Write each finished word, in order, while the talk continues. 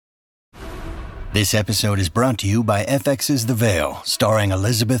This episode is brought to you by FX's The Veil, starring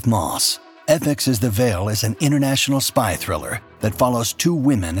Elizabeth Moss. FX's The Veil is an international spy thriller that follows two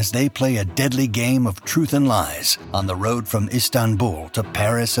women as they play a deadly game of truth and lies on the road from Istanbul to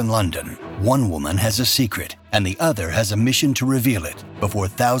Paris and London. One woman has a secret, and the other has a mission to reveal it before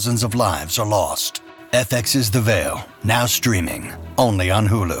thousands of lives are lost. FX's The Veil, now streaming, only on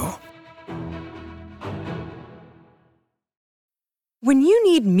Hulu. When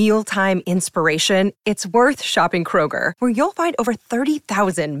you need mealtime inspiration, it's worth shopping Kroger, where you'll find over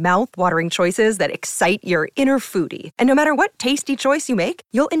 30,000 mouth-watering choices that excite your inner foodie. And no matter what tasty choice you make,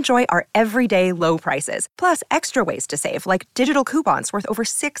 you'll enjoy our everyday low prices, plus extra ways to save, like digital coupons worth over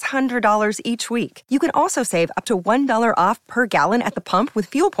 $600 each week. You can also save up to $1 off per gallon at the pump with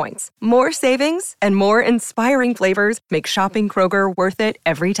fuel points. More savings and more inspiring flavors make shopping Kroger worth it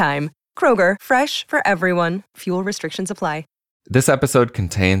every time. Kroger, fresh for everyone. Fuel restrictions apply. This episode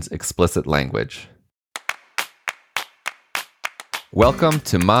contains explicit language. Welcome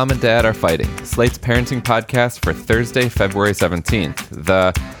to Mom and Dad Are Fighting, Slate's parenting podcast for Thursday, February 17th,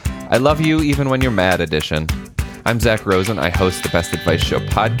 the I Love You Even When You're Mad edition. I'm Zach Rosen. I host the Best Advice Show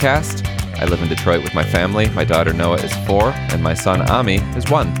podcast. I live in Detroit with my family. My daughter Noah is 4, and my son Ami is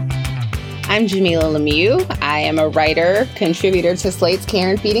 1. I'm Jamila Lemieux. I am a writer, contributor to Slate's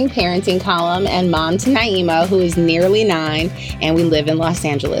Care and Feeding Parenting column, and mom to Naima, who is nearly 9, and we live in Los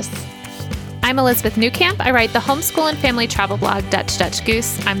Angeles. I'm Elizabeth Newcamp. I write the homeschool and family travel blog Dutch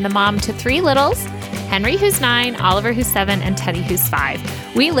Goose. I'm the mom to 3 littles, Henry, who's 9, Oliver, who's 7, and Teddy, who's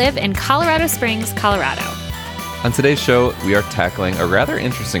 5. We live in Colorado Springs, Colorado. On today's show, we are tackling a rather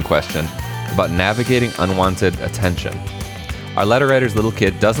interesting question about navigating unwanted attention. Our letter writer's little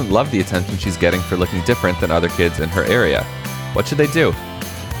kid doesn't love the attention she's getting for looking different than other kids in her area. What should they do?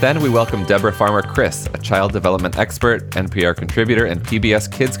 Then we welcome Deborah Farmer-Criss, a child development expert, NPR contributor, and PBS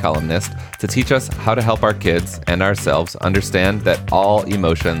Kids columnist, to teach us how to help our kids and ourselves understand that all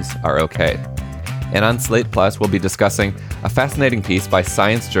emotions are okay. And on Slate Plus, we'll be discussing a fascinating piece by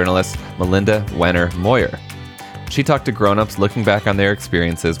science journalist Melinda Wenner-Moyer. She talked to grown-ups looking back on their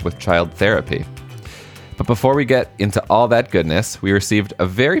experiences with child therapy. But before we get into all that goodness, we received a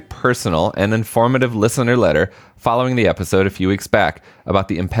very personal and informative listener letter following the episode a few weeks back about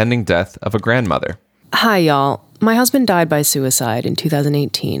the impending death of a grandmother. Hi, y'all. My husband died by suicide in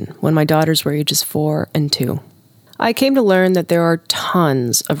 2018 when my daughters were ages 4 and 2. I came to learn that there are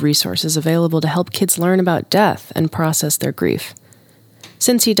tons of resources available to help kids learn about death and process their grief.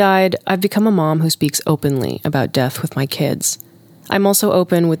 Since he died, I've become a mom who speaks openly about death with my kids. I'm also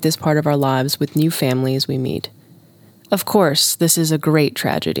open with this part of our lives with new families we meet. Of course, this is a great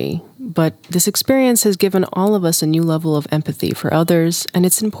tragedy, but this experience has given all of us a new level of empathy for others, and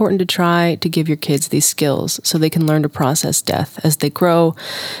it's important to try to give your kids these skills so they can learn to process death as they grow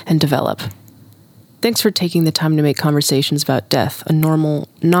and develop. Thanks for taking the time to make conversations about death a normal,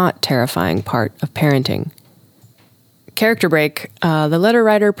 not terrifying part of parenting. Character break. The letter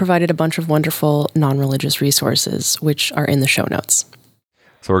writer provided a bunch of wonderful non-religious resources, which are in the show notes.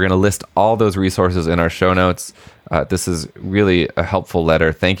 So we're going to list all those resources in our show notes. This is really a helpful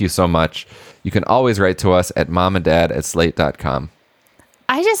letter. Thank you so much. You can always write to us at momanddad@slate.com.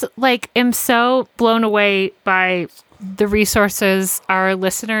 I just am so blown away by the resources our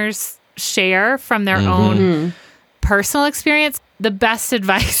listeners share from their own personal experience. The best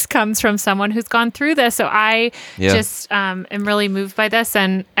advice comes from someone who's gone through this. So I just am really moved by this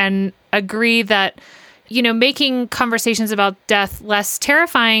and agree that, making conversations about death less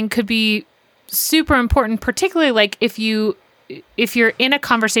terrifying could be super important, particularly if you're in a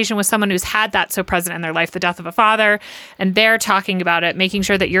conversation with someone who's had that so present in their life, the death of a father, and they're talking about it, making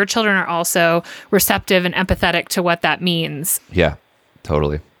sure that your children are also receptive and empathetic to what that means. Yeah,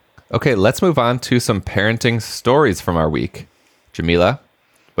 totally. Okay, let's move on to some parenting stories from our week. Jamila,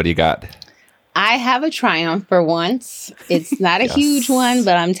 what do you got? I have a triumph for once. It's not a huge one,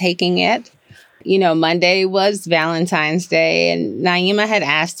 but I'm taking it. Monday was Valentine's Day, and Naima had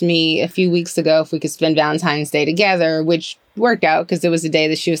asked me a few weeks ago if we could spend Valentine's Day together, which worked out because it was the day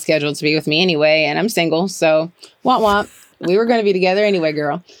that she was scheduled to be with me anyway, and I'm single, so womp womp. We were going to be together anyway,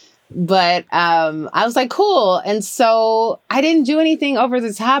 girl. But I was like, cool. And so I didn't do anything over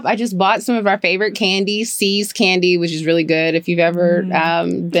the top. I just bought some of our favorite candy, See's Candy, which is really good. If you've ever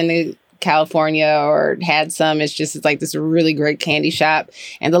been to California or had some, it's like this really great candy shop.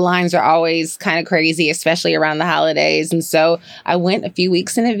 And the lines are always kind of crazy, especially around the holidays. And so I went a few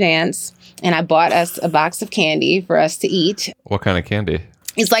weeks in advance and I bought us a box of candy for us to eat. What kind of candy?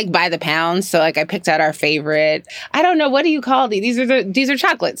 It's like by the pound. So like I picked out our favorite. I don't know. What do you call these? These are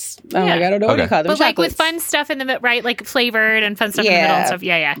chocolates. I'm like, I don't know what you call them. But like with fun stuff in the middle, right? Like flavored and fun stuff in the middle and stuff.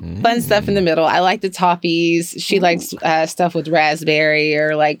 Yeah. Fun stuff in the middle. I like the toffees. She likes stuff with raspberry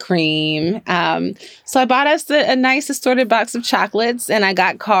or like cream. So I bought us a nice assorted box of chocolates, and I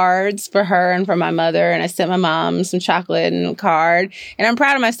got cards for her and for my mother. And I sent my mom some chocolate and a card. And I'm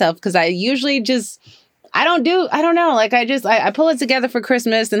proud of myself because I usually I don't know. Like I pull it together for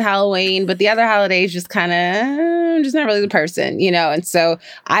Christmas and Halloween, but the other holidays just kind of, I'm just not really the person, you know? And so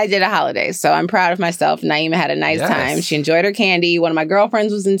I did a holiday. So I'm proud of myself. Naima had a nice time. She enjoyed her candy. One of my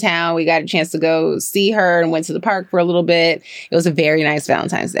girlfriends was in town. We got a chance to go see her and went to the park for a little bit. It was a very nice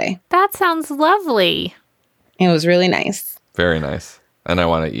Valentine's Day. That sounds lovely. It was really nice. Very nice. And I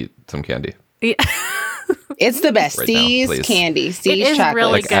want to eat some candy. Yeah. It's the best. Right C's now, candy. C's is chocolate.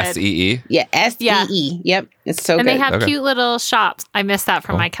 really Like good. SEE? Yeah, SEE. Yep. It's so and good. they have Okay. cute little shops. I miss that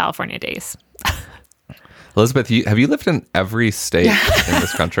from my California days. Elizabeth, have you lived in every state in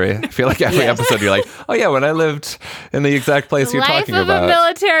this country? I feel like every episode you're like, oh yeah, when I lived in the exact place you're talking Life of about. a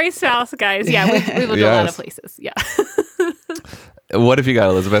military spouse, guys. Yeah, we've lived a lot of places. Yeah. What have you got,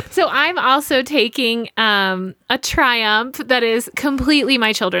 Elizabeth? So I'm also taking a triumph that is completely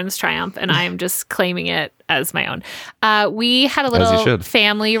my children's triumph, and I'm just claiming it as my own. We had a little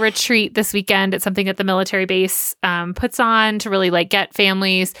family retreat this weekend. It's something that the military base puts on to really like get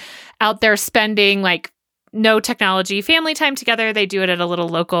families out there spending like no technology family time together. They do it at a little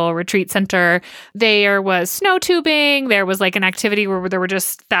local retreat center. There was snow tubing. There was like an activity where there were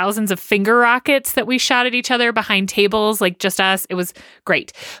just thousands of finger rockets that we shot at each other behind tables, like just us. It was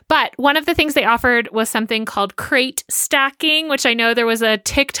great. But one of the things they offered was something called crate stacking, which I know there was a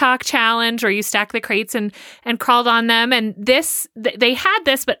TikTok challenge where you stack the crates and crawled on them. And they had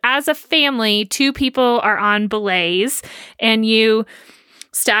this, but as a family, 2 people are on belays and you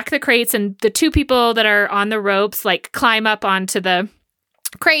stack the crates, and the 2 people that are on the ropes like climb up onto the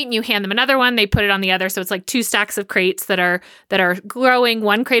crate, and you hand them another one. They put it on the other, so it's like 2 stacks of crates that are growing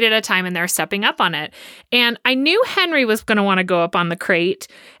 1 crate at a time, and they're stepping up on it. And I knew Henry was going to want to go up on the crate,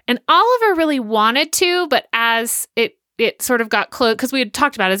 and Oliver really wanted to, but as it sort of got close, because we had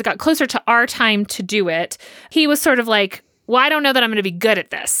talked about it, as it got closer to our time to do it, he was sort of like, well, I don't know that I'm going to be good at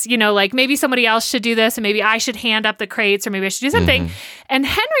this. You know, like maybe somebody else should do this and maybe I should hand up the crates or maybe I should do something. And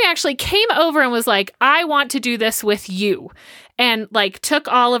Henry actually came over and was like, I want to do this with you. And like took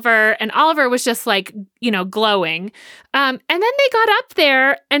Oliver, and Oliver was just like, you know, glowing. And then they got up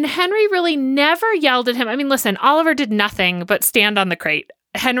there and Henry really never yelled at him. I mean, listen, Oliver did nothing but stand on the crate.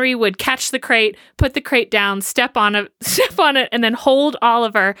 Henry would catch the crate, put the crate down, step on it, and then hold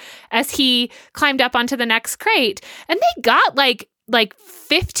Oliver as he climbed up onto the next crate. And they got like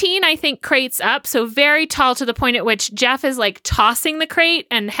 15, I think, crates up. So very tall, to the point at which Jeff is like tossing the crate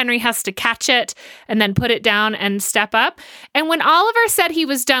and Henry has to catch it and then put it down and step up. And when Oliver said he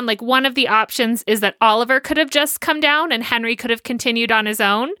was done, like one of the options is that Oliver could have just come down and Henry could have continued on his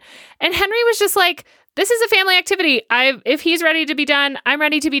own. And Henry was just like, this is a family activity. If he's ready to be done, I'm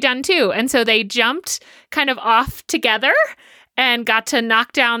ready to be done too. And so they jumped kind of off together and got to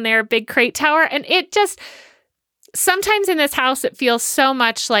knock down their big crate tower. And it just, sometimes in this house, it feels so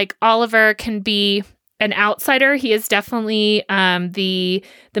much like Oliver can be an outsider. He is definitely the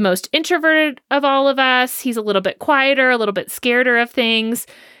most introverted of all of us. He's a little bit quieter, a little bit scareder of things.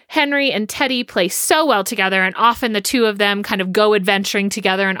 Henry and Teddy play so well together, and often the 2 of them kind of go adventuring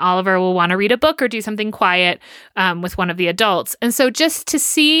together, and Oliver will want to read a book or do something quiet with one of the adults. And so just to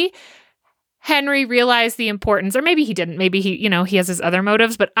see Henry realize the importance, or maybe he didn't, maybe he has his other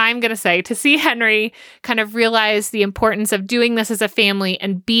motives, but I'm going to say to see Henry kind of realize the importance of doing this as a family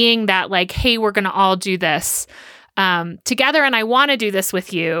and being that like, hey, we're going to all do this together, and I want to do this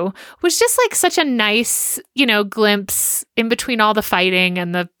with you, was just like such a nice, glimpse in between all the fighting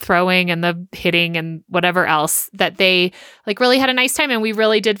and the throwing and the hitting and whatever else, that they like really had a nice time. And we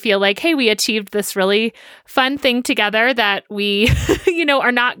really did feel like, hey, we achieved this really fun thing together that we,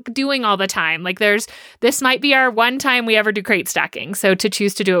 are not doing all the time. Like this might be our one time we ever do crate stacking. So to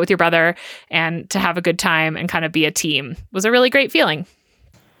choose to do it with your brother and to have a good time and kind of be a team was a really great feeling.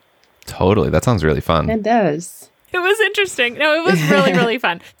 Totally. That sounds really fun. It does. It was interesting. No, it was really, really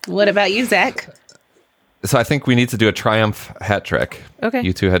fun. What about you, Zach? So I think we need to do a triumph hat trick. Okay.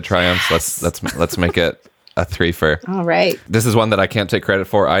 You 2 had triumphs. Let's make it a 3-fer. All right. This is one that I can't take credit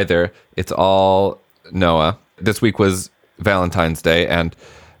for either. It's all Noah. This week was Valentine's Day, and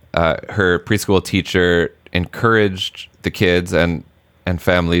her preschool teacher encouraged the kids and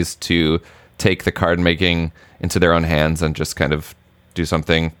families to take the card making into their own hands and just kind of do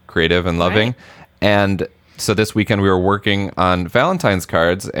something creative and loving. Right. And So this weekend we were working on Valentine's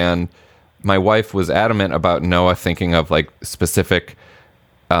cards, and my wife was adamant about Noah thinking of like specific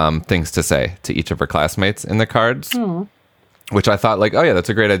things to say to each of her classmates in the cards, which I thought like, oh yeah, that's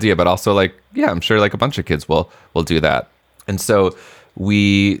a great idea. But also like, yeah, I'm sure like a bunch of kids will do that. And so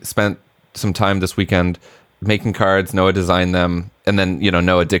we spent some time this weekend making cards. Noah designed them, and then, you know,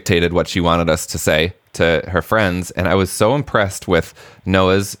 Noah dictated what she wanted us to say to her friends. And I was so impressed with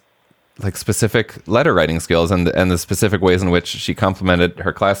Noah's like specific letter writing skills and the specific ways in which she complimented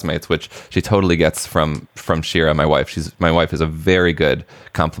her classmates, which she totally gets from Shira, my wife. My wife is a very good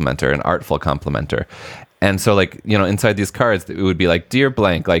complimenter, an artful complimenter. And so like, you know, inside these cards, it would be like, dear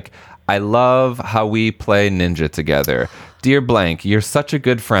blank, like, I love how we play Ninja together. Dear blank, you're such a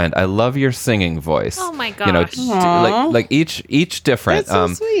good friend. I love your singing voice. Oh my gosh. You know, like each different.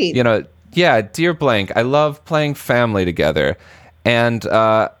 That's so sweet. You know, yeah, dear blank, I love playing family together. And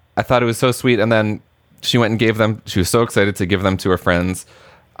I thought it was so sweet. And then she went and gave them, she was so excited to give them to her friends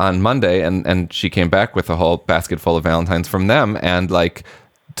on Monday. And she came back with a whole basket full of Valentines from them. And like,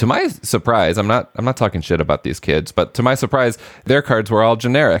 to my surprise, I'm not talking shit about these kids, but to my surprise, their cards were all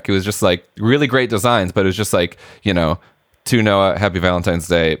generic. It was just like really great designs, but it was just like, you know, to Noah, happy Valentine's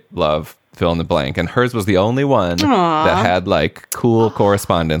Day, love, fill in the blank. And hers was the only one that had like cool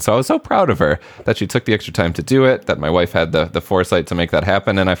correspondence. So I was so proud of her that she took the extra time to do it, that my wife had the foresight to make that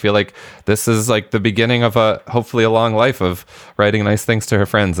happen. And I feel like this is like the beginning of hopefully a long life of writing nice things to her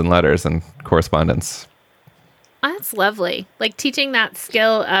friends in letters and correspondence. That's lovely. Like teaching that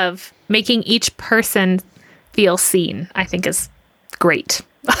skill of making each person feel seen, I think is great.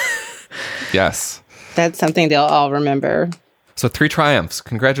 Yes. That's something they'll all remember. So 3 triumphs.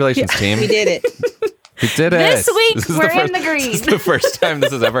 Congratulations, team. We did it. We did it. This week, we're in the green. This is the first time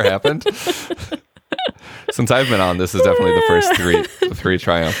this has ever happened. Since I've been on, this is definitely the first three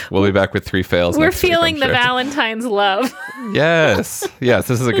triumph. We'll be back with 3 fails. We're next week, feeling I'm the sure. Valentine's love. Yes, this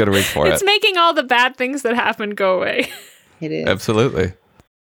is a good week for It's it. making all the bad things that happen go away. It is. Absolutely.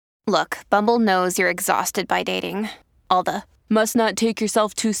 Look, Bumble knows you're exhausted by dating. All the must not take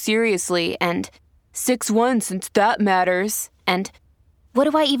yourself too seriously and 6'1" since that matters. And what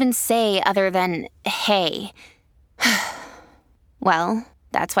do I even say other than hey? Well,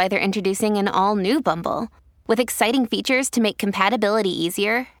 that's why they're introducing an all-new Bumble with exciting features to make compatibility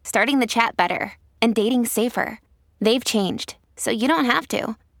easier, starting the chat better, and dating safer. They've changed, so you don't have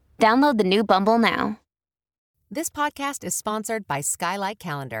to. Download the new Bumble now. This podcast is sponsored by Skylight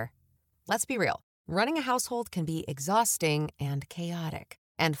Calendar. Let's be real. Running a household can be exhausting and chaotic.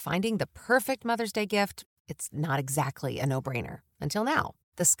 And finding the perfect Mother's Day gift, it's not exactly a no-brainer. Until now.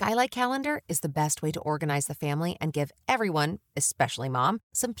 The Skylight Calendar is the best way to organize the family and give everyone, especially mom,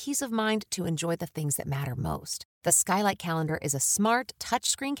 some peace of mind to enjoy the things that matter most. The Skylight Calendar is a smart,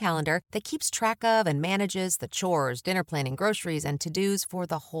 touchscreen calendar that keeps track of and manages the chores, dinner planning, groceries, and to-dos for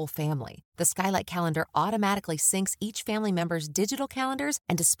the whole family. The Skylight Calendar automatically syncs each family member's digital calendars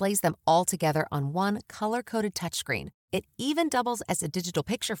and displays them all together on one color-coded touchscreen. It even doubles as a digital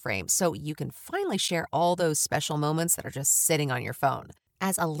picture frame, so you can finally share all those special moments that are just sitting on your phone.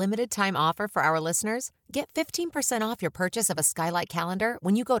 As a limited-time offer for our listeners, get 15% off your purchase of a Skylight Calendar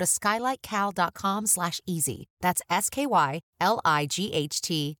when you go to skylightcal.com/easy. That's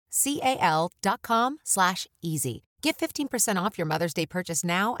SKYLIGHTCAL.com/easy. Get 15% off your Mother's Day purchase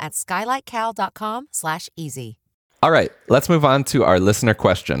now at skylightcal.com/easy. All right, let's move on to our listener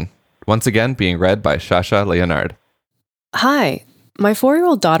question. Once again, being read by Shasha Leonard. Hi, my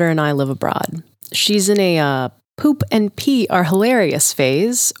 4-year-old daughter and I live abroad. She's in a poop and pee are hilarious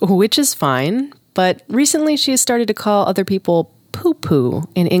phase, which is fine, but recently she has started to call other people poo-poo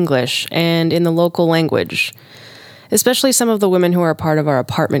in English and in the local language, especially some of the women who are a part of our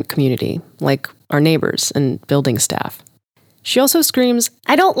apartment community, like our neighbors and building staff. She also screams,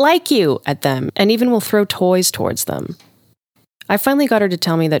 "I don't like you," at them, and even will throw toys towards them. I finally got her to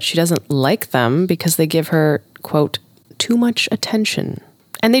tell me that she doesn't like them because they give her, quote, too much attention.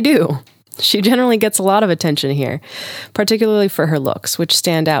 And they do. She generally gets a lot of attention here, particularly for her looks, which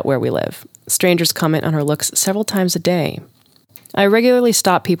stand out where we live. Strangers comment on her looks several times a day. I regularly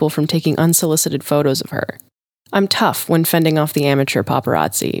stop people from taking unsolicited photos of her. I'm tough when fending off the amateur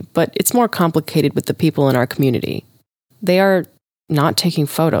paparazzi, but it's more complicated with the people in our community. They are not taking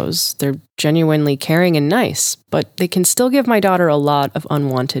photos. They're genuinely caring and nice, but they can still give my daughter a lot of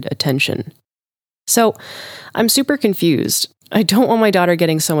unwanted attention. So, I'm super confused. I don't want my daughter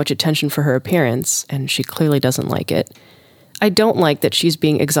getting so much attention for her appearance, and she clearly doesn't like it. I don't like that she's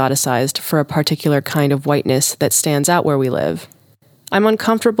being exoticized for a particular kind of whiteness that stands out where we live. I'm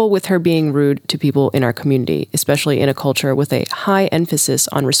uncomfortable with her being rude to people in our community, especially in a culture with a high emphasis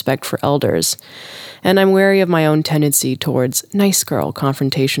on respect for elders. And I'm wary of my own tendency towards nice girl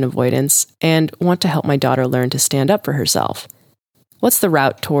confrontation avoidance and want to help my daughter learn to stand up for herself. What's the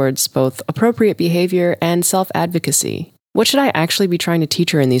route towards both appropriate behavior and self-advocacy? What should I actually be trying to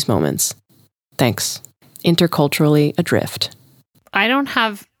teach her in these moments? Thanks. Interculturally adrift. I don't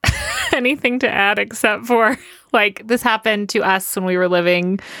have anything to add except for, like, this happened to us when we were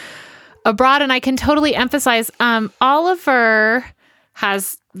living abroad, and I can totally emphasize, Oliver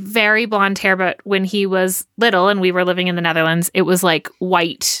has very blonde hair, but when he was little and we were living in the Netherlands, it was like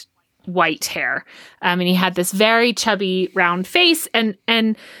white hair. And he had this very chubby, round face,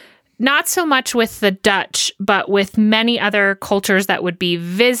 and not so much with the Dutch, but with many other cultures that would be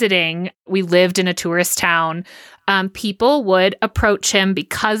visiting. We lived in a tourist town. People would approach him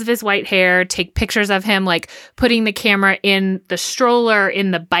because of his white hair, take pictures of him, like putting the camera in the stroller,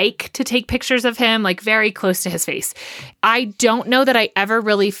 in the bike to take pictures of him, like very close to his face. I don't know that I ever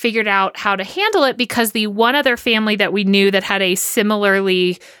really figured out how to handle it because the one other family that we knew that had a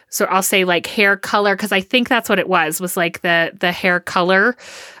similarly, so I'll say like hair color, because I think that's what it was like the hair color.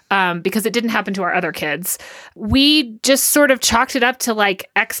 Because it didn't happen to our other kids. We just sort of chalked it up to like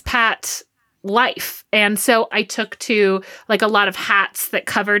expat life. And so I took to like a lot of hats that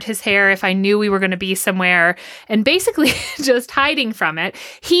covered his hair if I knew we were going to be somewhere, and basically just hiding from it.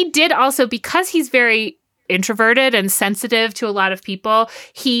 He did also, because he's very introverted and sensitive to a lot of people,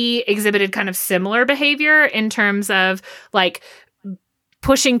 he exhibited kind of similar behavior in terms of like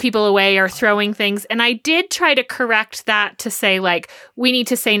pushing people away or throwing things. And I did try to correct that to say, like, we need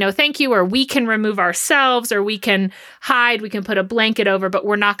to say no thank you, or we can remove ourselves, or we can hide, we can put a blanket over, but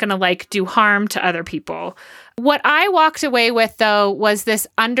we're not going to like do harm to other people. What I walked away with, though, was this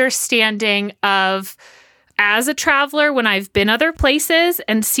understanding of, as a traveler, when I've been other places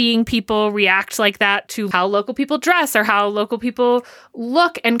and seeing people react like that to how local people dress or how local people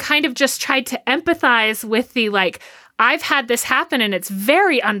look, and kind of just tried to empathize with the like, I've had this happen and it's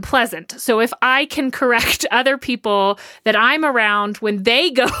very unpleasant. So if I can correct other people that I'm around when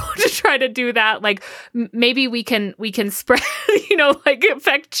they go to try to do that, like maybe we can spread, like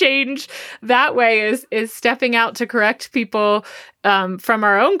affect change that way, is stepping out to correct people from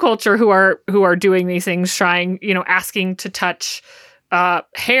our own culture who are doing these things, trying, asking to touch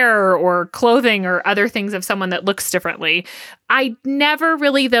hair or clothing or other things of someone that looks differently. I never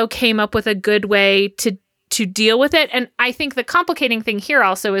really, though, came up with a good way to deal with it. And I think the complicating thing here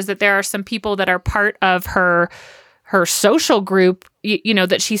also is that there are some people that are part of her social group,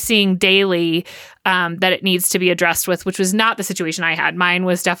 that she's seeing daily, that it needs to be addressed with, which was not the situation I had. Mine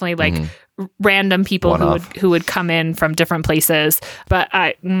was definitely like random people who would come in from different places. But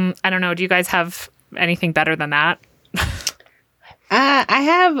I don't know. Do you guys have anything better than that? I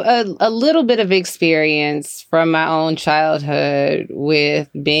have a little bit of experience from my own childhood with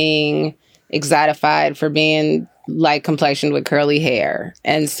being exotified for being light complexioned with curly hair.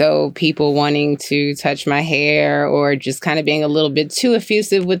 And so people wanting to touch my hair or just kind of being a little bit too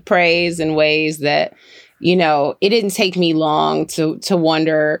effusive with praise in ways that, it didn't take me long to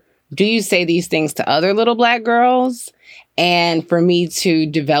wonder, do you say these things to other little Black girls? And for me to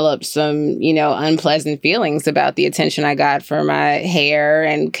develop some, unpleasant feelings about the attention I got for my hair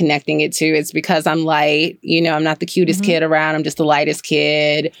and connecting it to, it's because I'm light, I'm not the cutest kid around, I'm just the lightest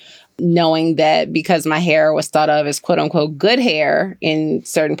kid. Knowing that because my hair was thought of as quote unquote good hair in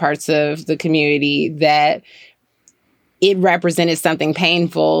certain parts of the community, that it represented something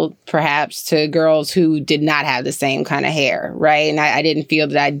painful, perhaps, to girls who did not have the same kind of hair, right? And I didn't feel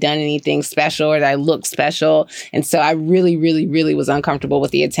that I'd done anything special or that I looked special. And so I really, really, really was uncomfortable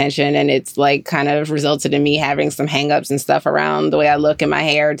with the attention. And it's like kind of resulted in me having some hangups and stuff around the way I look in my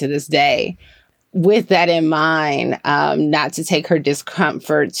hair to this day. With that in mind, not to take her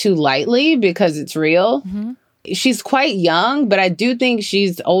discomfort too lightly because it's real. Mm-hmm. She's quite young, but I do think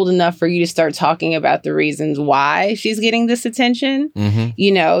she's old enough for you to start talking about the reasons why she's getting this attention.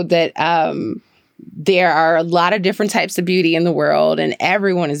 Mm-hmm. That there are a lot of different types of beauty in the world and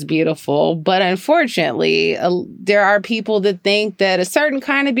everyone is beautiful. But unfortunately, there are people that think that a certain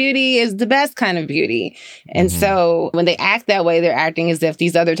kind of beauty is the best kind of beauty. And so when they act that way, they're acting as if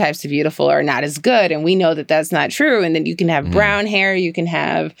these other types of beautiful are not as good. And we know that that's not true. And then you can have brown hair, you can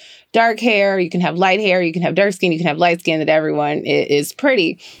have dark hair, you can have light hair, you can have dark skin, you can have light skin, that everyone is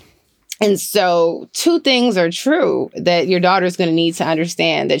pretty. And so 2 things are true that your daughter's going to need to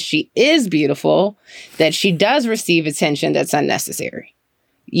understand: that she is beautiful, that she does receive attention that's unnecessary.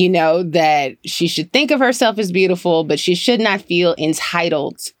 That she should think of herself as beautiful, but she should not feel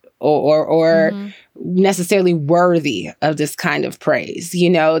entitled or necessarily worthy of this kind of praise,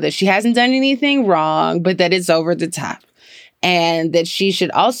 that she hasn't done anything wrong, but that it's over the top. And that she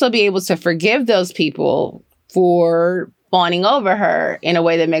should also be able to forgive those people for fawning over her in a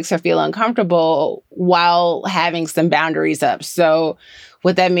way that makes her feel uncomfortable while having some boundaries up. So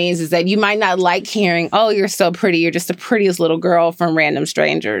what that means is that you might not like hearing, oh, you're so pretty, you're just the prettiest little girl from random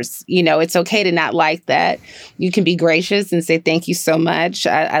strangers. It's okay to not like that. You can be gracious and say, thank you so much.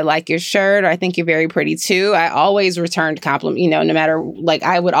 I like your shirt, or I think you're very pretty too. I always returned compliment, no matter,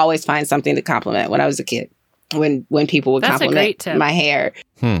 I would always find something to compliment when I was a kid, when people would compliment my hair.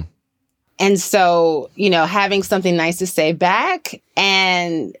 And so, having something nice to say back,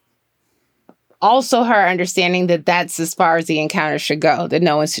 and also her understanding that that's as far as the encounter should go, that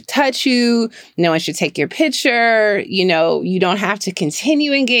no one should touch you, no one should take your picture, you don't have to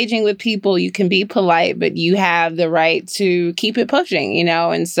continue engaging with people. You can be polite, but you have the right to keep it pushing,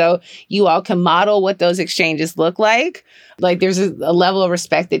 and so you all can model what those exchanges look like. There's a level of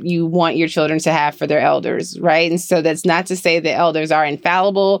respect that you want your children to have for their elders, right? And so that's not to say that elders are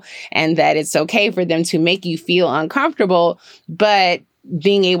infallible and that it's okay for them to make you feel uncomfortable, but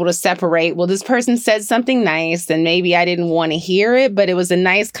being able to separate, well, this person said something nice and maybe I didn't want to hear it, but it was a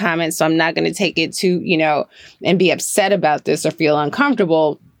nice comment, so I'm not going to take it to, and be upset about this or feel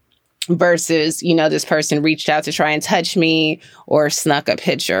uncomfortable, versus, this person reached out to try and touch me or snuck a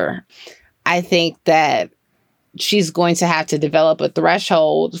picture. I think that she's going to have to develop a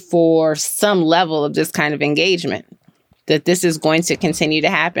threshold for some level of this kind of engagement, that this is going to continue to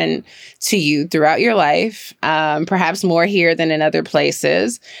happen to you throughout your life, perhaps more here than in other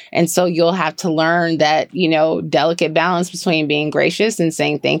places. And so you'll have to learn that, delicate balance between being gracious and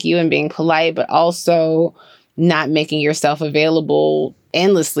saying thank you and being polite, but also not making yourself available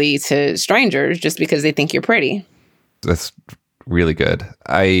endlessly to strangers just because they think you're pretty. That's really good.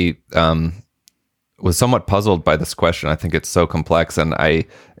 I was somewhat puzzled by this question. I think it's so complex, and I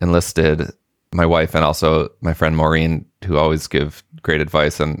enlisted my wife and also my friend Maureen, who always give great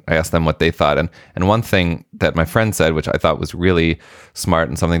advice, and I asked them what they thought. And one thing that my friend said, which I thought was really smart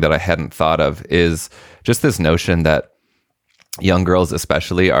and something that I hadn't thought of, is just this notion that young girls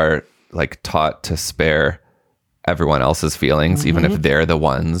especially are taught to spare everyone else's feelings, even if they're the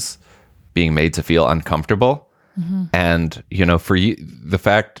ones being made to feel uncomfortable. And, for you, the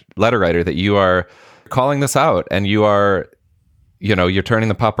fact, letter writer, that you are calling this out and you are, you're turning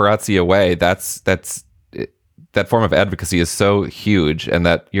the paparazzi away, that form of advocacy is so huge, and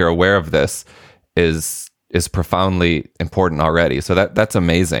that you're aware of this is profoundly important already. So that's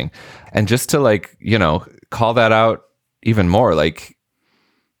amazing. And just to call that out even more,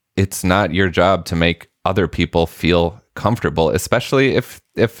 it's not your job to make other people feel comfortable, especially if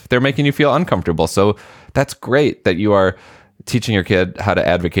they're making you feel uncomfortable. So that's great that you are teaching your kid how to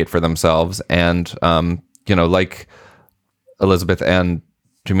advocate for themselves. And, like Elizabeth and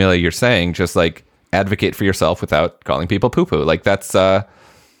Jamila, you're saying, just advocate for yourself without calling people poo-poo. That's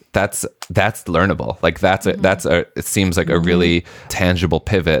learnable. It seems like a really tangible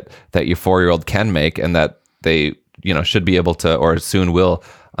pivot that your 4-year-old can make, and that they, should be able to, or soon will,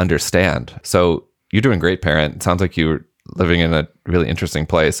 understand. So you're doing great, parent. It sounds like you're living in a really interesting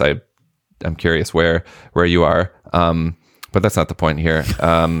place. I'm curious where you are. But that's not the point here.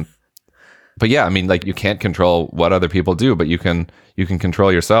 But yeah, you can't control what other people do, but you can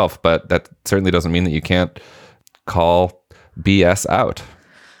control yourself. But that certainly doesn't mean that you can't call BS out.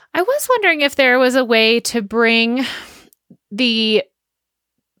 I was wondering if there was a way to bring the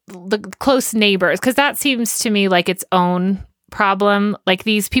close neighbors, because that seems to me like its own problem.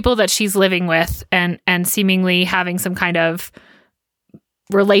 These people that she's living with and seemingly having some kind of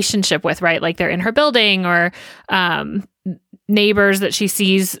relationship with, right? They're in her building, or neighbors that she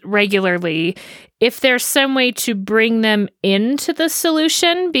sees regularly. If there's some way to bring them into the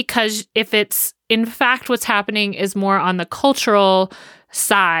solution, because if it's in fact what's happening is more on the cultural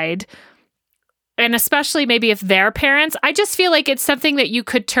side, and especially maybe if they're parents, I just feel like it's something that you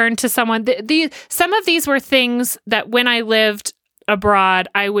could turn to someone. Some of these were things that when I lived abroad,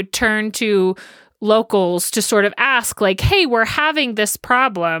 I would turn to locals to sort of ask, hey, we're having this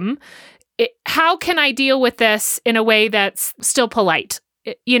problem. How can I deal with this in a way that's still polite?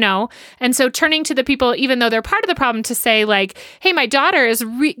 And so turning to the people, even though they're part of the problem, to say hey, my daughter is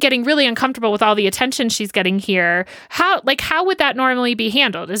getting really uncomfortable with all the attention she's getting here. How would that normally be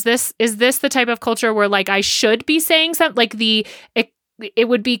handled? Is this the type of culture where I should be saying something? It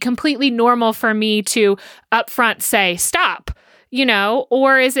would be completely normal for me to upfront say, stop,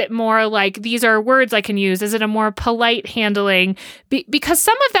 or is it more these are words I can use? Is it a more polite handling? Because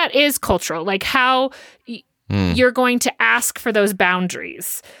some of that is cultural, how you're going to ask for those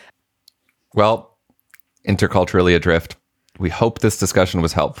boundaries. Well, interculturally adrift. We hope this discussion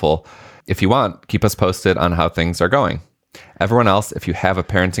was helpful. If you want, keep us posted on how things are going. Everyone else, if you have a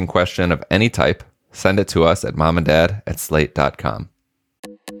parenting question of any type, send it to us at momanddad@slate.com.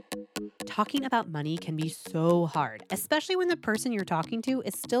 Talking about money can be so hard, especially when the person you're talking to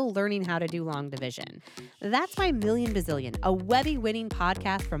is still learning how to do long division. That's why Million Bazillion, a Webby-winning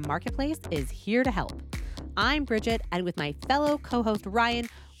podcast from Marketplace, is here to help. I'm Bridget, and with my fellow co-host Ryan,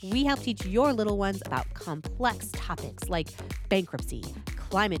 we help teach your little ones about complex topics like bankruptcy,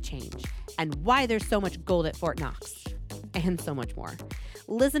 climate change, and why there's so much gold at Fort Knox, and so much more.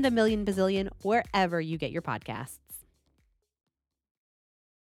 Listen to Million Bazillion wherever you get your podcasts.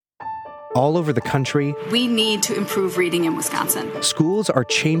 All over the country, we need to improve reading in Wisconsin. Schools are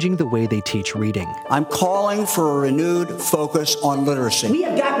changing the way they teach reading. I'm calling for a renewed focus on literacy. We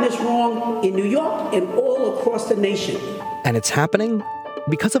have gotten this wrong in New York and all across the nation. And it's happening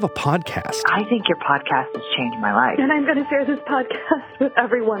because of a podcast. I think your podcast has changed my life. And I'm going to share this podcast with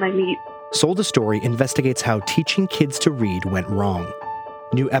everyone I meet. Sold a Story investigates how teaching kids to read went wrong.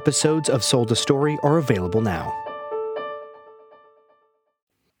 New episodes of Sold a Story are available now.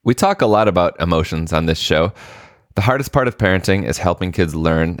 We talk a lot about emotions on this show. The hardest part of parenting is helping kids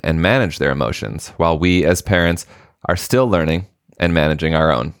learn and manage their emotions, while we as parents are still learning and managing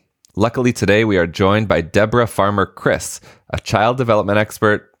our own. Luckily today we are joined by Deborah Farmer-Criss, a child development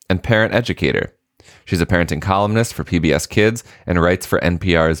expert and parent educator. She's a parenting columnist for PBS Kids and writes for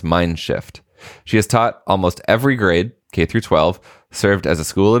NPR's Mind Shift. She has taught almost every grade, K through 12, served as a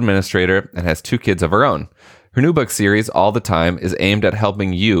school administrator, and has 2 kids of her own. Her new book series, All the Time, is aimed at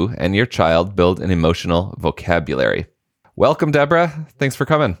helping you and your child build an emotional vocabulary. Welcome, Deborah. Thanks for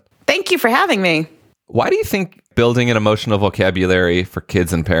coming. Thank you for having me. Why do you think building an emotional vocabulary for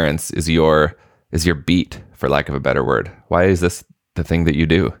kids and parents is your beat, for lack of a better word? Why is this the thing that you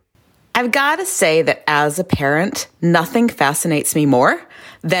do? I've got to say that as a parent, nothing fascinates me more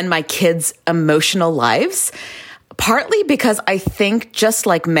than my kids' emotional lives. Partly because I think, just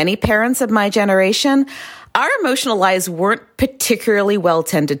like many parents of my generation, our emotional lives weren't particularly well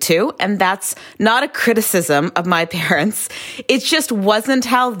tended to, and that's not a criticism of my parents. It just wasn't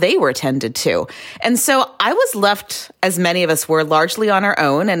how they were tended to. And so I was left, as many of us were, largely on our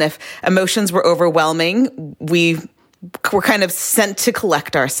own, and if emotions were overwhelming, we were kind of sent to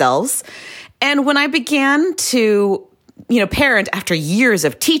collect ourselves. And when I began to parent after years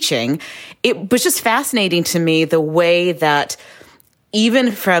of teaching, it was just fascinating to me the way that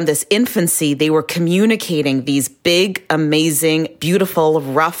even from this infancy, they were communicating these big, amazing, beautiful,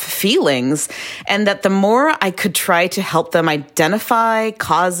 rough feelings. And that the more I could try to help them identify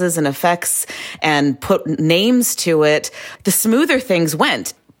causes and effects and put names to it, the smoother things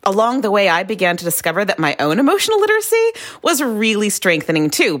went. Along the way, I began to discover that my own emotional literacy was really strengthening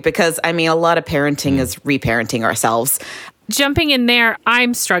too, because a lot of parenting is reparenting ourselves. Jumping in there,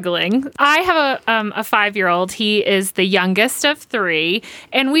 I'm struggling. I have a 5-year-old. He is the youngest of 3.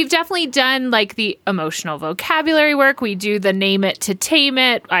 And we've definitely done like the emotional vocabulary work. We do the name it to tame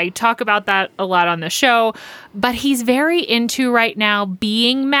it. I talk about that a lot on the show. But he's very into right now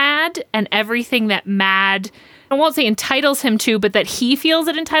being mad and everything that mad, I won't say entitles him to, but that he feels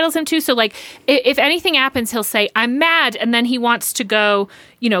it entitles him to. So like if anything happens, he'll say, I'm mad. And then he wants to go,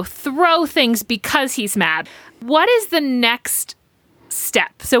 throw things because he's mad. What is the next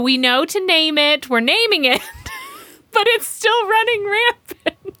step? So we know to name it, we're naming it, but it's still running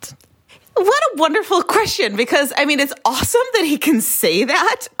rampant. What a wonderful question, because, it's awesome that he can say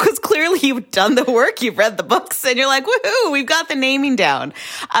that, because clearly you've done the work, you've read the books, and you're like, woohoo, we've got the naming down.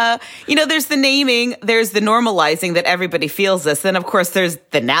 There's the naming, there's the normalizing that everybody feels this. Then, of course, there's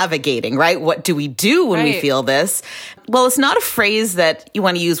the navigating, right? What do we do when we feel this? Well, it's not a phrase that you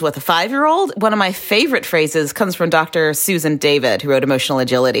want to use with a 5-year-old. One of my favorite phrases comes from Dr. Susan David, who wrote Emotional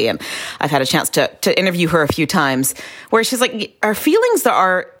Agility, and I've had a chance to interview her a few times, where she's like, our feelings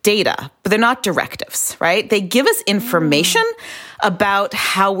are data, but they're not directives, right? They give us information about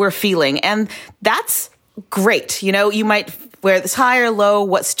how we're feeling, and that's great. You might wear this high or low,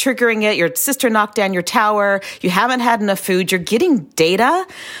 what's triggering it, your sister knocked down your tower, you haven't had enough food, you're getting data,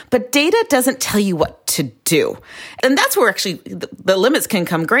 but data doesn't tell you what to do. And that's where actually the limits can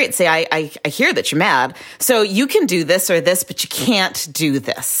come great. Say, I hear that you're mad, so you can do this or this, but you can't do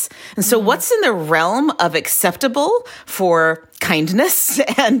this. And so what's in the realm of acceptable for kindness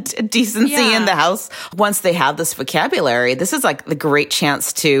and decency in the house, once they have this vocabulary, this is like the great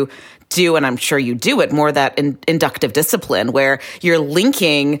chance to do, and I'm sure you do it, more that inductive discipline where you're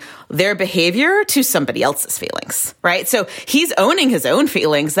linking their behavior to somebody else's feelings, right? So he's owning his own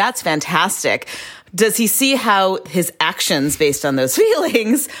feelings. That's fantastic. does he see how his actions based on those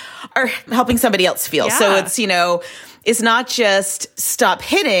feelings are helping somebody else feel? Yeah. So it's, it's not just stop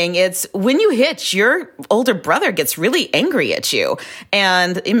hitting. It's when you hit, your older brother gets really angry at you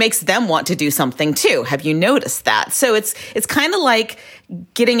and it makes them want to do something too. Have you noticed that? So it's kind of like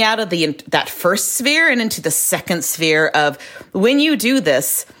getting out of that first sphere and into the second sphere of when you do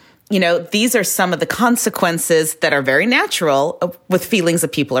this, these are some of the consequences that are very natural with feelings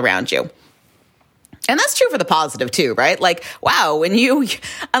of people around you. And that's true for the positive too, right? Like, wow, when you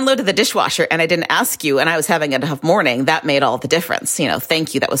unloaded the dishwasher and I didn't ask you and I was having a tough morning, that made all the difference.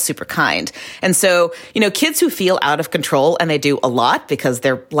 Thank you. That was super kind. And so, kids who feel out of control, and they do a lot because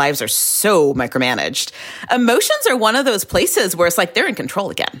their lives are so micromanaged, emotions are one of those places where it's like they're in control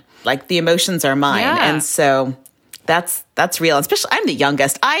again. Like the emotions are mine. Yeah. And so that's real. Especially, I'm the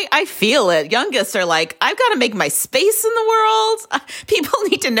youngest. I feel it. Youngest are like, I've got to make my space in the world. People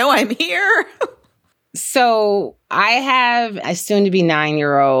need to know I'm here. So I have a soon-to-be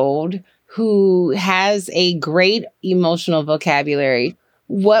 9-year-old who has a great emotional vocabulary.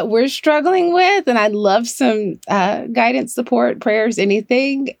 What we're struggling with, and I'd love some guidance, support, prayers,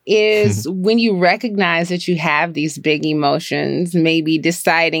 anything, is when you recognize that you have these big emotions, maybe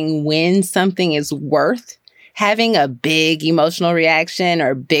deciding when something is worth having a big emotional reaction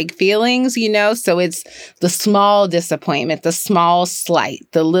or big feelings, so it's the small disappointment, the small slight,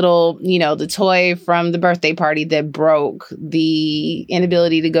 the little, the toy from the birthday party that broke, the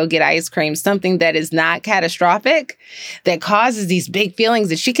inability to go get ice cream, something that is not catastrophic, that causes these big feelings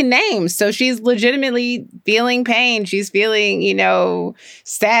that she can name. So she's legitimately feeling pain. She's feeling,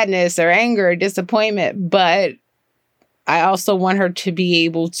 sadness or anger or disappointment, but I also want her to be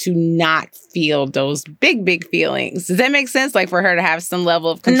able to not feel those big feelings. Does that make sense? Like for her to have some level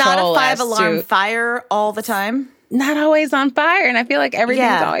of control. Not a 5-alarm fire all the time. Not always on fire. And I feel like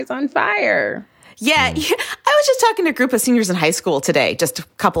everything's always on fire. Yeah. I was just talking to a group of seniors in high school today, just a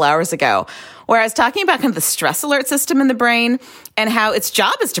couple hours ago, where I was talking about kind of the stress alert system in the brain and how its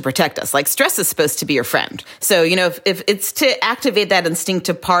job is to protect us. Like stress is supposed to be your friend. So, if it's to activate that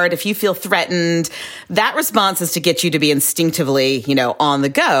instinctive part, if you feel threatened, that response is to get you to be instinctively, on the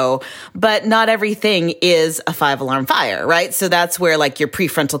go. But not everything is a 5-alarm fire, right? So that's where like your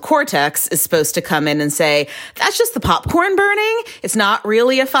prefrontal cortex is supposed to come in and say, that's just the popcorn burning. It's not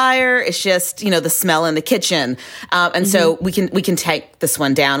really a fire. It's just, the smell in the kitchen. And so we can take this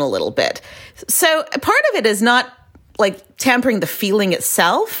one down a little bit. So part of it is not like tampering the feeling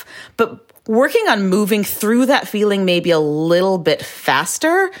itself, but working on moving through that feeling maybe a little bit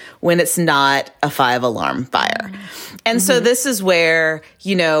faster when it's not a 5-alarm fire. And so this is where,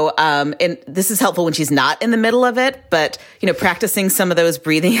 and this is helpful when she's not in the middle of it, but, practicing some of those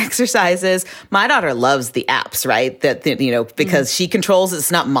breathing exercises. My daughter loves the apps, right? That, because she controls it.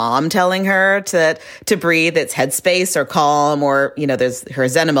 It's not mom telling her to breathe. It's Headspace or Calm or, there's her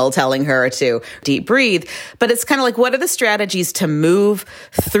Zenimal telling her to deep breathe. But it's kind of like, what are the strategies to move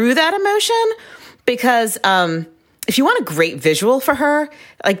through that emotion? Because if you want a great visual for her,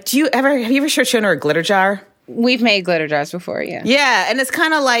 like, have you ever shown her a glitter jar? We've made glitter jars before, yeah. Yeah, and it's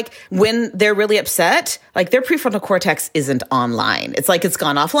kind of like when they're really upset, like their prefrontal cortex isn't online. It's like it's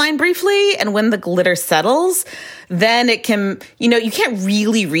gone offline briefly, and when the glitter settles, then it can, you can't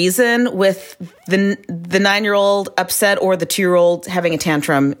really reason with the 9-year-old upset or the 2-year-old having a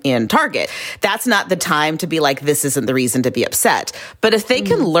tantrum in Target. That's not the time to be like, this isn't the reason to be upset. But if they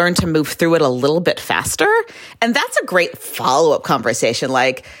can learn to move through it a little bit faster, and that's a great follow-up conversation.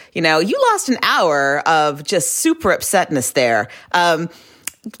 Like, you lost an hour of just super upsetness there.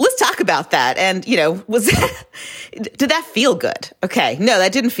 Let's talk about that. And, did that feel good? Okay. No,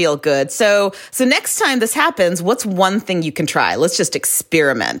 that didn't feel good. So next time this happens, what's one thing you can try? Let's just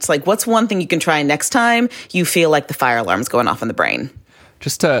experiment. Like, what's one thing you can try next time you feel like the fire alarm's going off in the brain?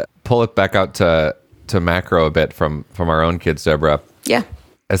 Just to pull it back out to macro a bit from our own kids, Deborah. Yeah.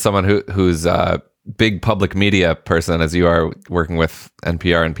 As someone who's a big public media person, as you are working with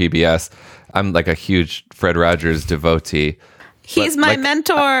NPR and PBS, I'm like a huge Fred Rogers devotee. He's my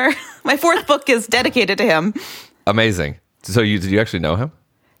mentor. My 4th book is dedicated to him. Amazing. So did you actually know him?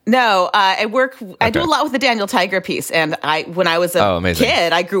 No, I do a lot with the Daniel Tiger piece. And when I was a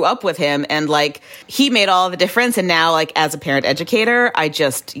kid, I grew up with him, and like he made all the difference. And now, like as a parent educator, I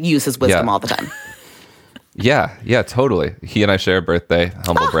just use his wisdom all the time. Yeah, totally. He and I share a birthday.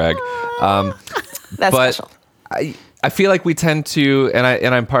 Humble brag. That's special. I feel like we tend to,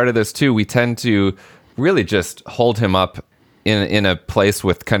 and I'm part of this too, we tend to really just hold him up in a place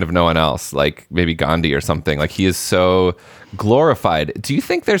with kind of no one else, like maybe Gandhi or something. Like he is so glorified. Do you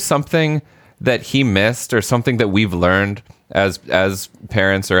think there's something that he missed or something that we've learned as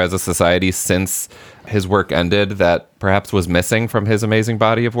parents or as a society since his work ended that perhaps was missing from his amazing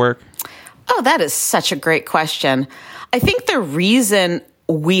body of work? Oh, that is such a great question. I think the reason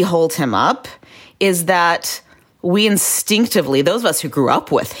we hold him up is that we instinctively, those of us who grew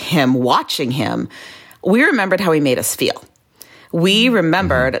up with him, watching him, we remembered how he made us feel. We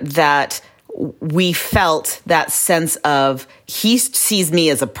remembered that we felt that sense of he sees me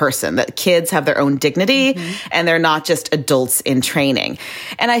as a person, that kids have their own dignity and they're not just adults in training.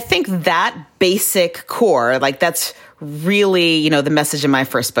 And I think that basic core, like that's really, you know, the message in my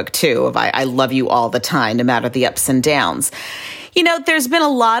first book too, of I love you all the time, no matter the ups and downs. You know, there's been a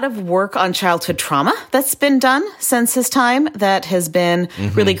lot of work on childhood trauma that's been done since his time that has been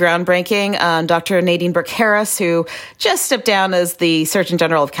really groundbreaking. Dr. Nadine Burke-Harris, who just stepped down as the Surgeon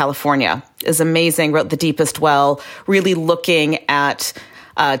General of California, is amazing, wrote The Deepest Well, really looking at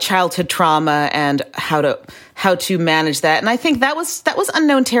childhood trauma and how to manage that. And I think that was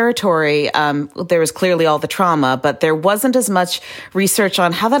unknown territory. There was clearly all the trauma, but there wasn't as much research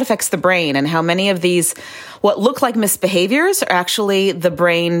on how that affects the brain and how many of these, what look like misbehaviors are actually the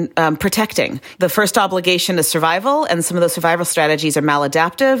brain protecting. The first obligation is survival, and some of those survival strategies are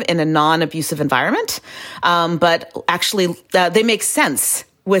maladaptive in a non-abusive environment. But actually, they make sense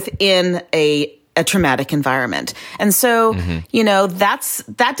within a traumatic environment. And so, you know, that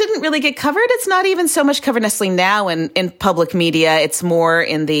didn't really get covered. It's not even so much covered necessarily now in public media. It's more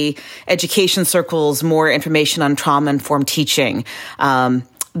in the education circles, more information on trauma-informed teaching,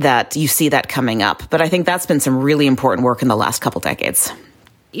 that you see that coming up. But I think that's been some really important work in the last couple decades.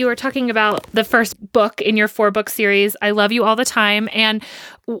 You were talking about the first book in your 4-book series, I Love You All the Time. And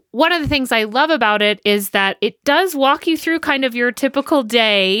one of the things I love about it is that it does walk you through kind of your typical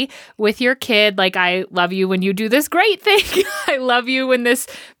day with your kid. Like, I love you when you do this great thing. I love you when this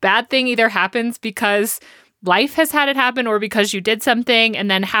bad thing either happens because life has had it happen or because you did something, and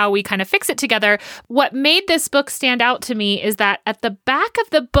then how we kind of fix it together. What made this book stand out to me is that at the back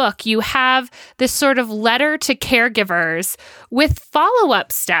of the book, you have this sort of letter to caregivers with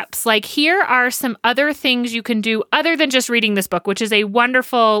follow-up steps. Like, here are some other things you can do other than just reading this book, which is a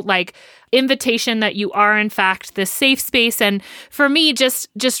wonderful, like, invitation that you are, in fact, this safe space. And for me, just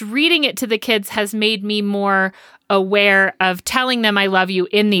reading it to the kids has made me more aware of telling them I love you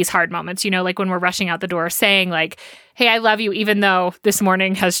in these hard moments, you know, like when we're rushing out the door, saying like, hey, I love you, even though this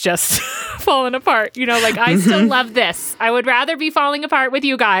morning has just fallen apart, you know, like I still love this. I would rather be falling apart with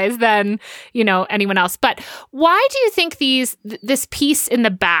you guys than, you know, anyone else. But why do you think this piece in the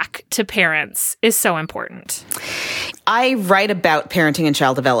back to parents is so important? I write about parenting and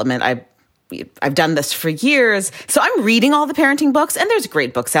child development. I've done this for years. So I'm reading all the parenting books, and there's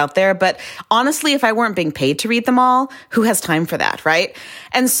great books out there. But honestly, if I weren't being paid to read them all, who has time for that, right?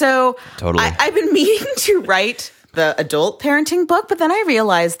 And so I've been meaning to write the adult parenting book, but then I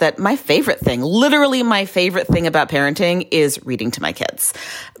realized that my favorite thing, literally my favorite thing about parenting is reading to my kids.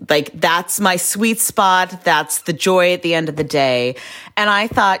 Like, that's my sweet spot. That's the joy at the end of the day. And I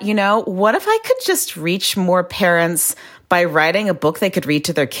thought, you know, what if I could just reach more parents by writing a book they could read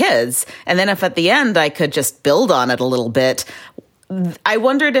to their kids? And then if at the end I could just build on it a little bit, I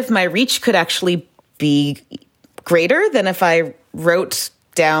wondered if my reach could actually be greater than if I wrote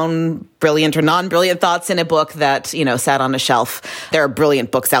down brilliant or non-brilliant thoughts in a book that, you know, sat on a shelf. There are brilliant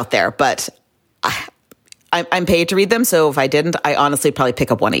books out there, but I'm paid to read them. So if I didn't, I honestly probably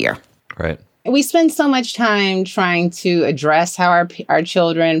pick up one a year. Right. We spend so much time trying to address how our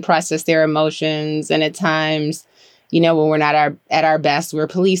children process their emotions. And at times, you know, when we're not at our best, we're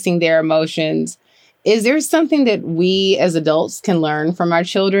policing their emotions. Is there something that we as adults can learn from our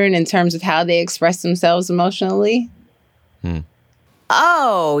children in terms of how they express themselves emotionally?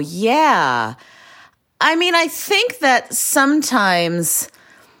 Oh, yeah. I mean, I think that sometimes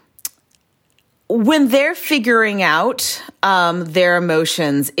when they're figuring out their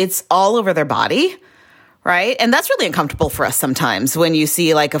emotions, it's all over their body. Right? And that's really uncomfortable for us sometimes when you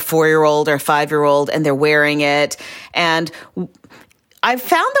see like a 4-year-old or a 5-year-old and they're wearing it. And I've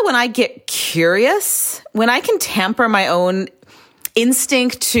found that when I get curious, when I can tamper my own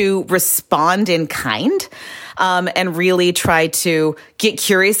instinct to respond in kind, and really try to get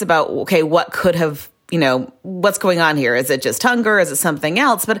curious about, okay, what could have, you know, what's going on here? Is it just hunger? Is it something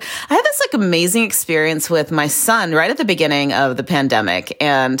else? But I had this like amazing experience with my son right at the beginning of the pandemic.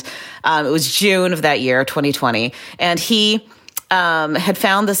 And it was June of that year, 2020. And he had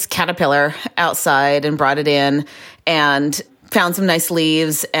found this caterpillar outside and brought it in and found some nice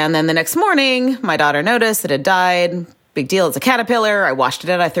leaves. And then the next morning, my daughter noticed that it had died. Big deal. It's a caterpillar. I washed it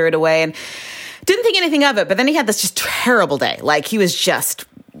out. I threw it away and didn't think anything of it. But then he had this just terrible day. Like, he was just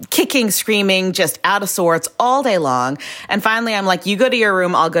kicking, screaming, just out of sorts all day long. And finally, I'm like, you go to your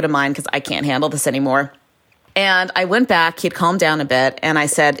room, I'll go to mine because I can't handle this anymore. And I went back, he'd calmed down a bit, and I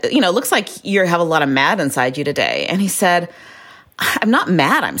said, it looks like you have a lot of mad inside you today. And he said, I'm not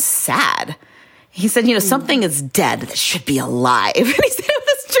mad, I'm sad. He said, something is dead that should be alive. And he said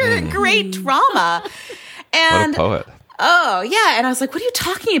it was great drama. And what a poet. Oh, yeah. And I was like, what are you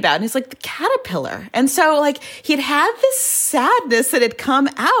talking about? And he's like, the caterpillar. And so he'd had this sadness that had come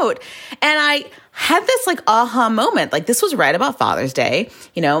out. And I had this aha moment. This was right about Father's Day.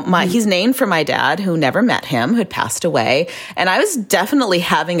 He's named for my dad, who never met him, who'd passed away. And I was definitely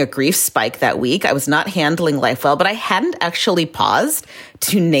having a grief spike that week. I was not handling life well, but I hadn't actually paused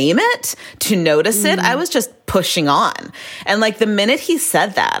to name it, to notice it. I was just pushing on. And the minute he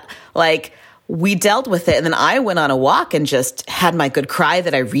said that, we dealt with it. And then I went on a walk and just had my good cry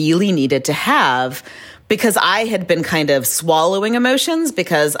that I really needed to have, because I had been kind of swallowing emotions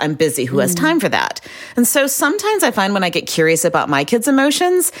because I'm busy. Who has time for that? And so sometimes I find when I get curious about my kids'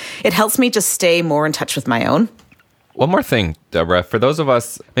 emotions, it helps me just stay more in touch with my own. One more thing, Deborah, for those of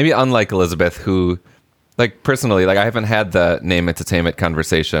us, maybe unlike Elizabeth, who, personally, I haven't had the name entertainment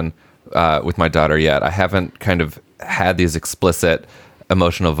conversation with my daughter yet. I haven't kind of had these explicit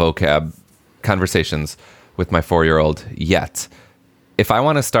emotional vocab conversations with my 4-year-old yet. If I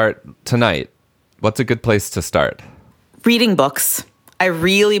want to start tonight, what's a good place to start? Reading books. I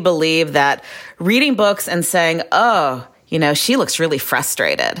really believe that reading books and saying, oh, she looks really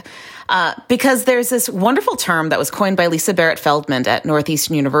frustrated. Because there's this wonderful term that was coined by Lisa Barrett Feldman at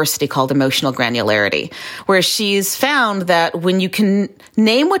Northeastern University called emotional granularity, where she's found that when you can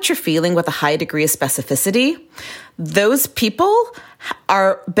name what you're feeling with a high degree of specificity, those people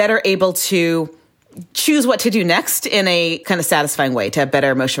are better able to choose what to do next in a kind of satisfying way to have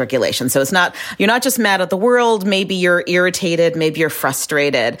better emotional regulation. So you're not just mad at the world, maybe you're irritated, maybe you're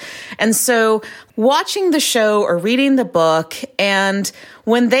frustrated. And so watching the show or reading the book, and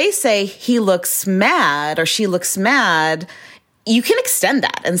when they say he looks mad or she looks mad, you can extend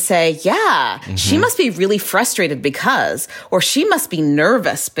that and say, she must be really frustrated because, or she must be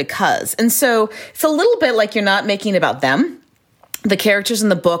nervous because. And so it's a little bit like you're not making it about them. The characters in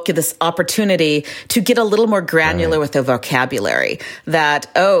the book give this opportunity to get a little more granular with their vocabulary. That,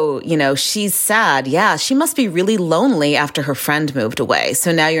 she's sad. Yeah, she must be really lonely after her friend moved away.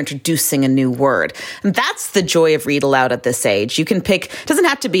 So now you're introducing a new word. And that's the joy of read aloud at this age. You can pick, it doesn't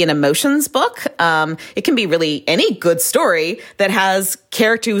have to be an emotions book. It can be really any good story that has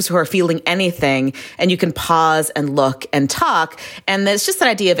characters who are feeling anything, and you can pause and look and talk. And there's just that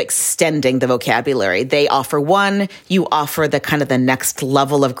idea of extending the vocabulary. They offer one, you offer the kind of the next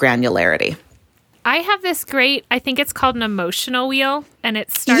level of granularity. I have this great, I think it's called an emotional wheel, and it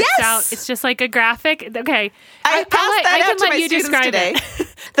starts out, it's just like a graphic. Okay. I passed that out to my students today.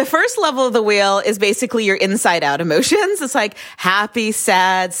 The first level of the wheel is basically your inside out emotions. It's like happy,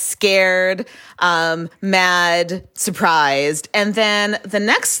 sad, scared, mad, surprised. And then the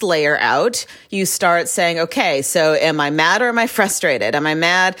next layer out, you start saying, okay, so am I mad or am I frustrated? Am I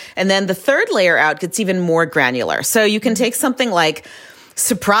mad? And then the third layer out gets even more granular. So you can take something like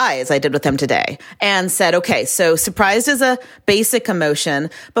surprise, I did with them today, and said, okay, so surprised is a basic emotion,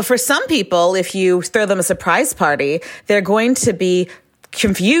 but for some people, if you throw them a surprise party, they're going to be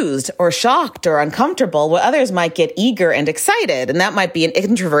confused or shocked or uncomfortable, while others might get eager and excited, and that might be an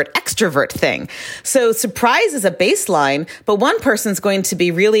introvert-extrovert thing. So surprise is a baseline, but one person's going to be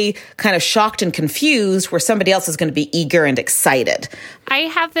really kind of shocked and confused, where somebody else is going to be eager and excited. I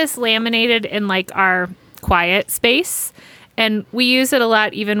have this laminated in our quiet space, and we use it a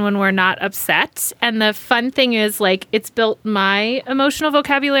lot even when we're not upset. And the fun thing is, it's built my emotional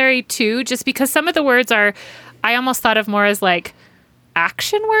vocabulary too, just because some of the words I almost thought of more as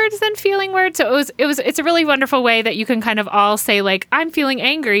action words than feeling words. So it's a really wonderful way that you can kind of all say I'm feeling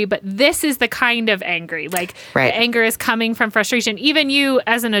angry, but this is the kind of angry. The anger is coming from frustration. Even you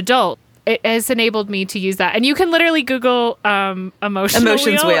as an adult, it has enabled me to use that. And you can literally Google emotions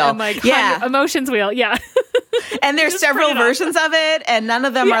wheel. And emotions wheel. Yeah. And there's several versions of it, and none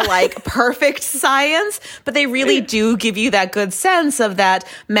of them are perfect science, but they really do give you that good sense of that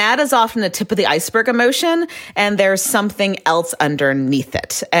mad is often the tip of the iceberg emotion, and there's something else underneath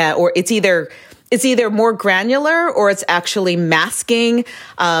it. Or it's either more granular, or it's actually masking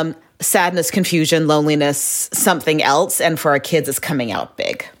sadness, confusion, loneliness, something else. And for our kids, it's coming out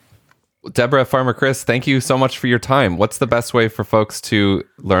big. Deborah, Farmer Chris, thank you so much for your time. What's the best way for folks to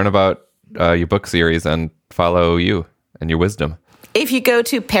learn about your book series and follow you and your wisdom? If you go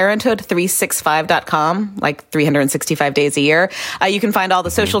to parenthood365.com, like 365 days a year, you can find all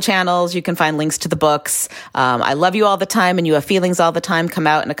the social channels. You can find links to the books. I Love You All the Time and You Have Feelings All the Time come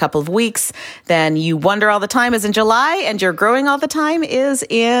out in a couple of weeks. Then You Wonder All the Time is in July, and You're Growing All the Time is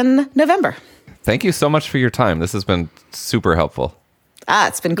in November. Thank you so much for your time. This has been super helpful.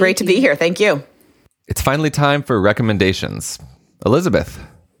 It's been great to be here. Thank you. It's finally time for recommendations. Elizabeth,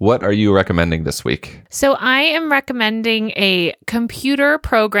 what are you recommending this week? So I am recommending a computer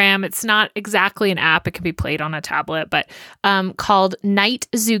program. It's not exactly an app. It can be played on a tablet, but called Night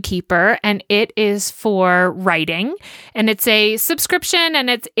Zookeeper, and it is for writing. And it's a subscription,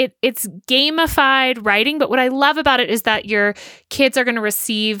 and it's gamified writing. But what I love about it is that your kids are going to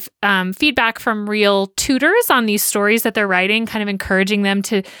receive feedback from real tutors on these stories that they're writing, kind of encouraging them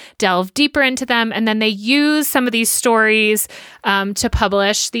to delve deeper into them. And then they use some of these stories to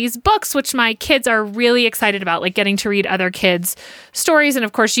publish these books, which my kids are really excited about, like getting to read other kids' stories. And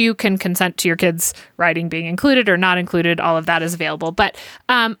of course, you can consent to your kids' writing being included or not included. All of that is available. But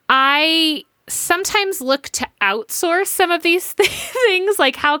I sometimes look to outsource some of these things,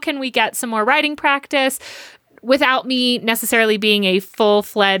 like how can we get some more writing practice without me necessarily being a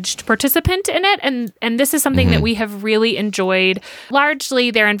full-fledged participant in it. And this is something that we have really enjoyed. Largely,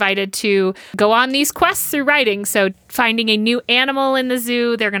 they're invited to go on these quests through writing. So finding a new animal in the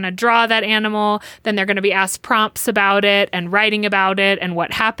zoo, they're going to draw that animal. Then they're going to be asked prompts about it and writing about it and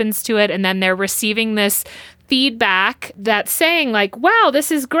what happens to it. And then they're receiving this feedback that's saying like, wow,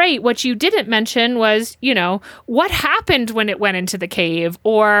 this is great. What you didn't mention was, what happened when it went into the cave?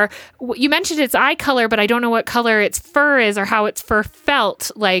 Or you mentioned its eye color, but I don't know what color its fur is or how its fur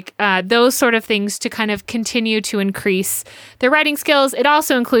felt. Like those sort of things to kind of continue to increase their writing skills. It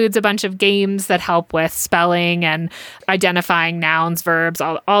also includes a bunch of games that help with spelling and identifying nouns, verbs,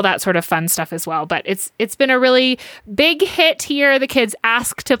 all that sort of fun stuff as well. But it's been a really big hit here. The kids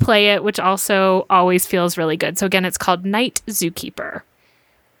ask to play it, which also always feels really good. So again, it's called Night Zookeeper.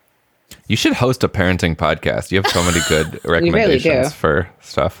 You should host a parenting podcast. You have so many good recommendations really for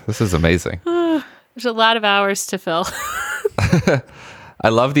stuff. This is amazing. There's a lot of hours to fill. I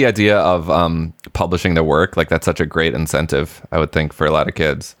love the idea of publishing the work. Like that's such a great incentive, I would think, for a lot of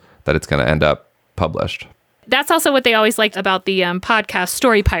kids that it's going to end up published. That's also what they always liked about the podcast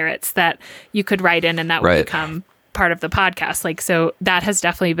Story Pirates, that you could write in and that would become part of the podcast. Like, so that has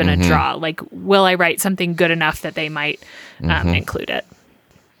definitely been a draw. Like, will I write something good enough that they might include it?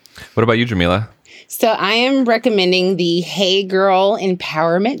 What about you, Jamila? So I am recommending the Hey Girl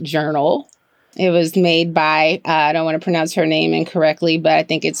Empowerment Journal. It was made by, I don't want to pronounce her name incorrectly, but I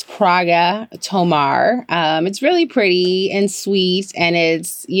think it's Praga Tomar. It's really pretty and sweet. And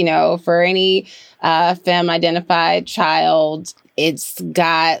it's, for any femme-identified child, it's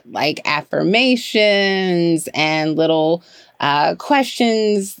got like affirmations and little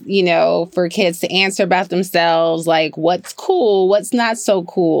questions, for kids to answer about themselves, like what's cool, what's not so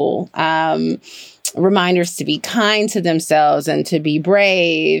cool. Reminders to be kind to themselves and to be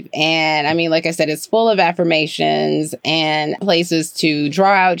brave. And I mean, like I said, it's full of affirmations and places to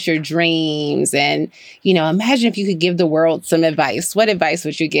draw out your dreams. And, imagine if you could give the world some advice. What advice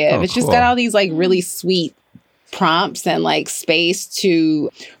would you give? It's just got all these like really sweet prompts and like space to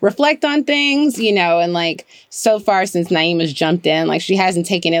reflect on things, and like so far since Naima's jumped in, like she hasn't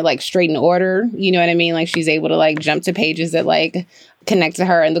taken it like straight in order, you know what I mean? Like she's able to like jump to pages that like connect to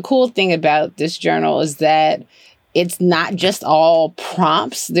her. And the cool thing about this journal is that it's not just all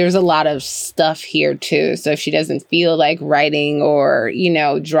prompts. There's a lot of stuff here too. So if she doesn't feel like writing or,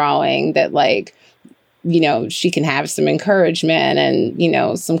 drawing, that like, she can have some encouragement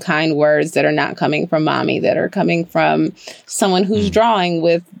and, some kind words that are not coming from mommy, that are coming from someone who's drawing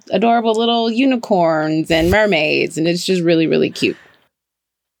with adorable little unicorns and mermaids. And it's just really, really cute.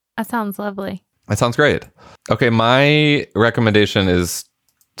 That sounds lovely. That sounds great. Okay, my recommendation is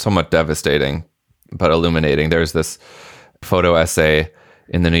somewhat devastating, but illuminating. There's this photo essay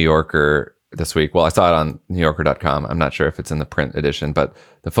in the New Yorker this week. Well, I saw it on NewYorker.com. I'm not sure if it's in the print edition, but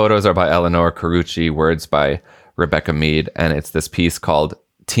the photos are by Eleanor Carucci, words by Rebecca Mead, and it's this piece called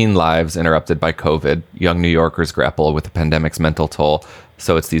Teen Lives Interrupted by COVID. Young New Yorkers grapple with the pandemic's mental toll.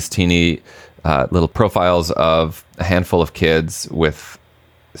 So it's these teeny little profiles of a handful of kids with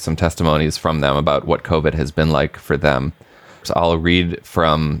some testimonies from them about what COVID has been like for them. So I'll read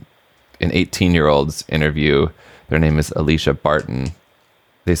from an 18-year-old's interview. Their name is Alicia Barton.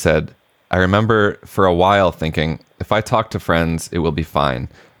 They said, I remember for a while thinking, if I talk to friends, it will be fine.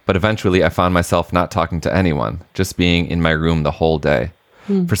 But eventually I found myself not talking to anyone, just being in my room the whole day.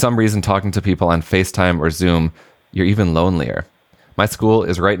 For some reason, talking to people on FaceTime or Zoom, you're even lonelier. My school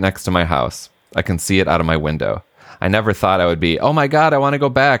is right next to my house. I can see it out of my window. I never thought I would be, oh my God, I want to go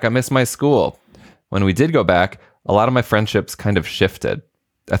back. I miss my school. When we did go back, a lot of my friendships kind of shifted.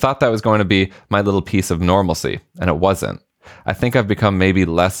 I thought that was going to be my little piece of normalcy, and it wasn't. I think I've become maybe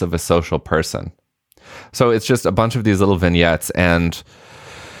less of a social person. So it's just a bunch of these little vignettes, and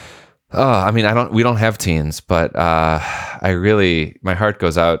we don't have teens, but my heart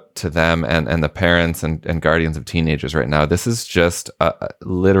goes out to them and the parents and guardians of teenagers right now. This is just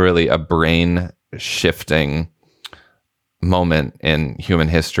literally a brain shifting moment in human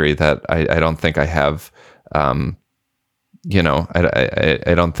history that I don't think I have, I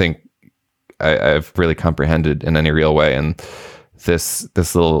don't think I've really comprehended in any real way. And this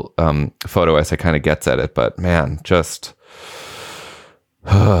little photo essay kind of gets at it, but man, just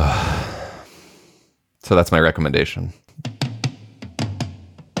so that's my recommendation.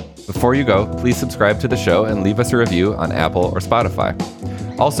 Before you go, please subscribe to the show and leave us a review on Apple or Spotify.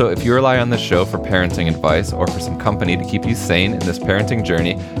 Also, if you rely on this show for parenting advice or for some company to keep you sane in this parenting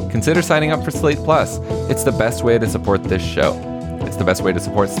journey, consider signing up for Slate Plus. It's the best way to support this show. It's the best way to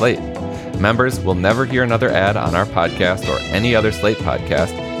support Slate. Members will never hear another ad on our podcast or any other Slate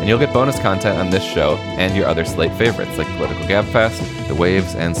podcast, and you'll get bonus content on this show and your other Slate favorites like Political Gabfest, The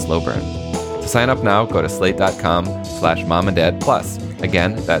Waves, and Slow Burn. To sign up now, go to slate.com/momanddadplus.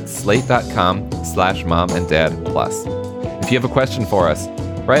 Again, that's slate.com/momanddadplus. If you have a question for us,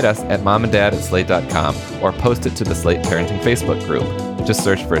 write us at momanddad@slate.com or post it to the Slate Parenting Facebook group. Just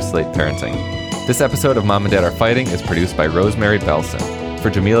search for Slate Parenting. This episode of Mom and Dad Are Fighting is produced by Rosemary Belson. For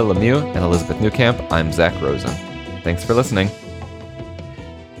Jamila Lemieux and Elizabeth Newcamp, I'm Zach Rosen. Thanks for listening.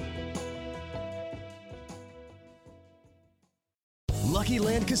 Lucky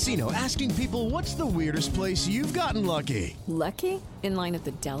Land Casino, asking people, what's the weirdest place you've gotten lucky? Lucky? In line at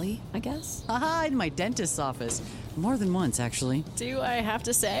the deli, I guess? Aha, in my dentist's office. More than once, actually. Do I have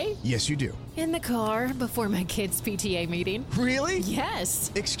to say? Yes, you do. In the car before my kids' PTA meeting. Really?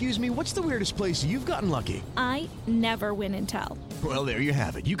 Yes. Excuse me, what's the weirdest place you've gotten lucky? I never win and tell. Well, there you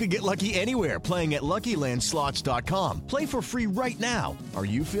have it. You can get lucky anywhere, playing at LuckyLandSlots.com. Play for free right now. Are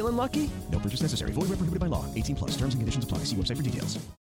you feeling lucky? No purchase necessary. Void where prohibited by law. 18+. Terms and conditions apply. See website for details.